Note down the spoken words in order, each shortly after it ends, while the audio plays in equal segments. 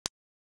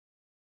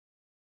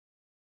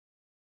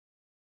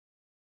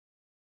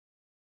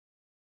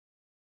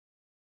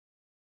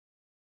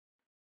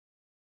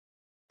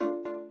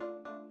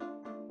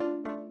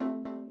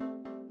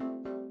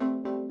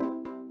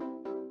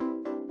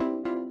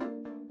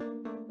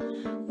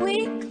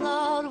we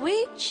clawed,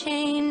 we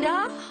chained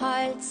our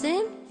hearts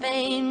in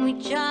vain. We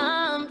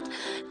jumped,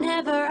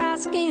 never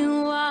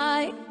asking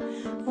why.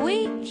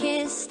 We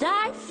kissed,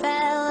 I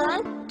fell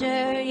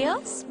under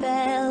your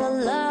spell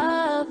of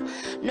love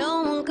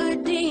no one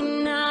could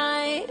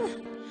deny.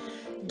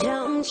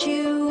 Don't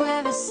you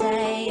ever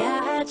say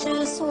I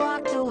just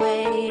walked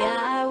away.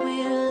 I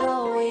will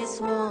always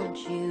want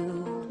you.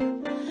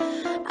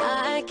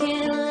 I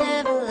can't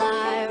live a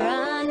lie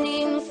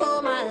running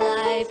for my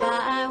life.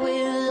 I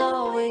will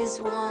always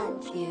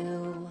want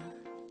you.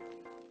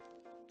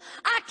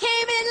 I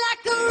came in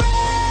like a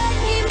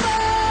wrecking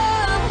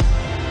ball.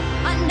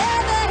 I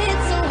never hit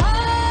so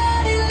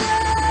hard in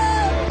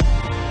love.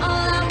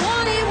 All I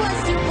wanted was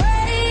to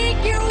break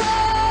your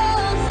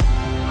walls.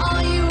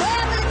 All you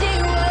ever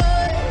did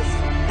was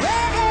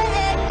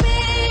wreck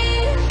me.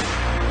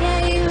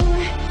 Yeah,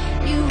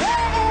 you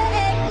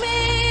wrecked me.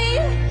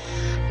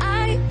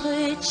 I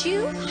put you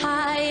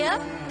high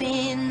up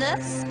in the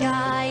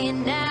sky,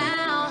 and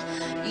now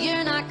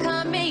you're not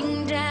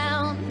coming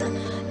down.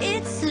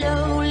 It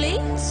slowly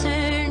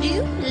turned,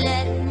 you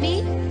let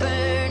me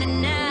burn,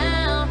 and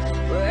now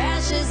we're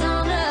ashes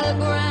on the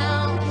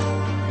ground.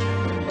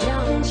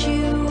 Don't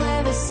you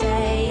ever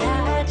say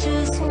I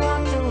just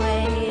walked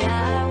away.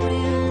 I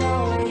will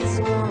always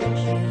want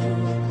you.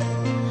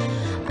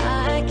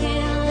 I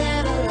can't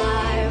live a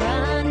lie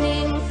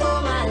running for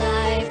my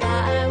life.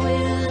 I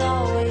will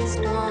always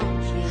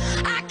want you.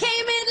 I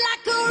came in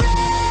like a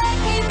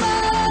wrecking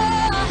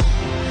ball.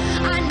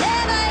 I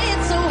never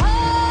hit so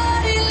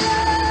hard in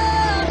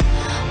love.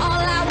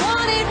 All I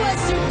wanted was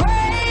to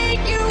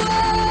break your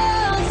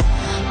walls.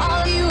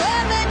 All you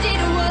ever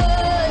did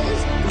was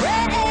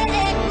wreck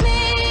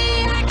me.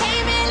 I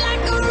came in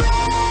like a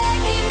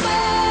wrecking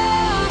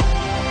ball.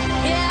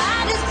 Yeah, I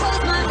just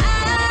closed my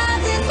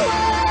eyes and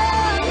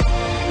swung.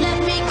 Let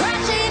me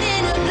crash it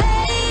in a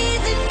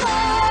blazing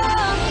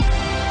fall.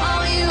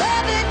 All you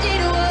ever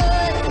did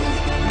was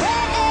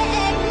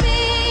wreck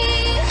me.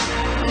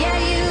 Yeah,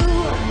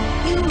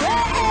 you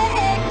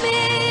wrecked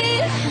me.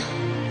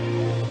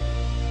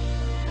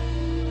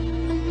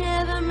 I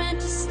never meant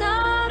to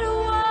start a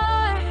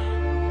war.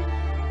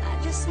 I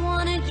just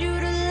wanted you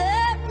to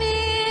let me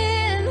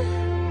in.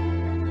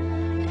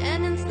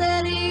 And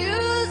instead of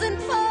using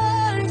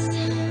force,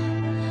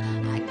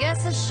 I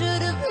guess I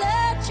should have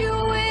let you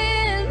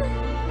in.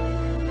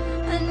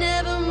 I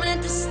never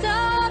meant to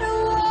start a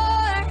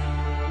war.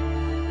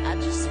 I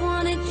just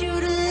wanted you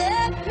to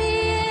let me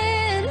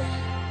in.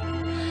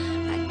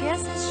 I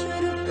guess I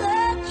should have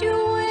let you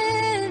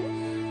in.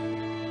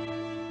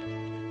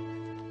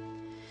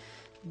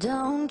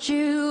 Don't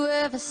you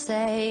ever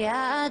say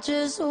I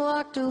just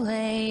walked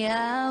away.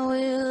 I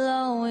will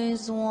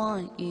always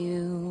want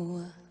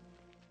you.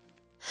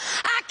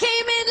 I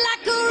came in